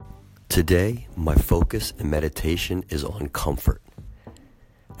Today, my focus and meditation is on comfort.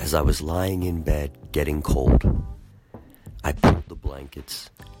 As I was lying in bed getting cold, I pulled the blankets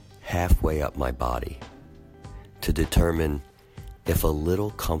halfway up my body to determine if a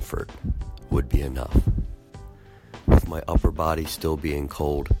little comfort would be enough. With my upper body still being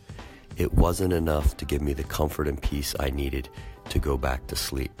cold, it wasn't enough to give me the comfort and peace I needed to go back to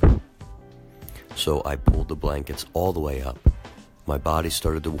sleep. So I pulled the blankets all the way up. My body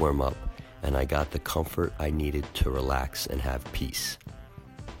started to warm up, and I got the comfort I needed to relax and have peace.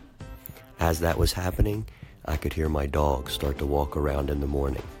 As that was happening, I could hear my dog start to walk around in the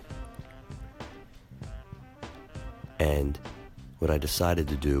morning. And what I decided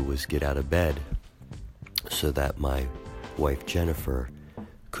to do was get out of bed so that my wife Jennifer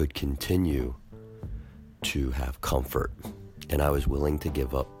could continue to have comfort, and I was willing to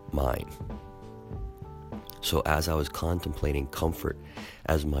give up mine. So as I was contemplating comfort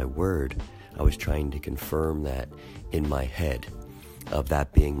as my word, I was trying to confirm that in my head, of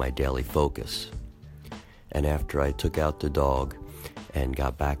that being my daily focus. And after I took out the dog and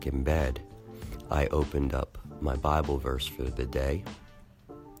got back in bed, I opened up my Bible verse for the day,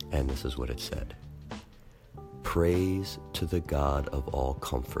 and this is what it said. Praise to the God of all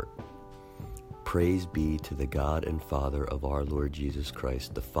comfort. Praise be to the God and Father of our Lord Jesus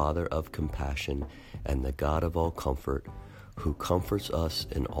Christ, the Father of compassion and the God of all comfort, who comforts us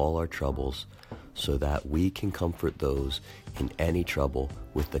in all our troubles, so that we can comfort those in any trouble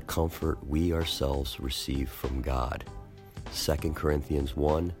with the comfort we ourselves receive from God. 2 Corinthians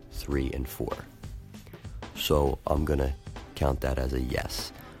 1, 3, and 4. So I'm going to count that as a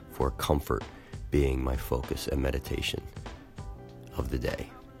yes for comfort being my focus and meditation of the day.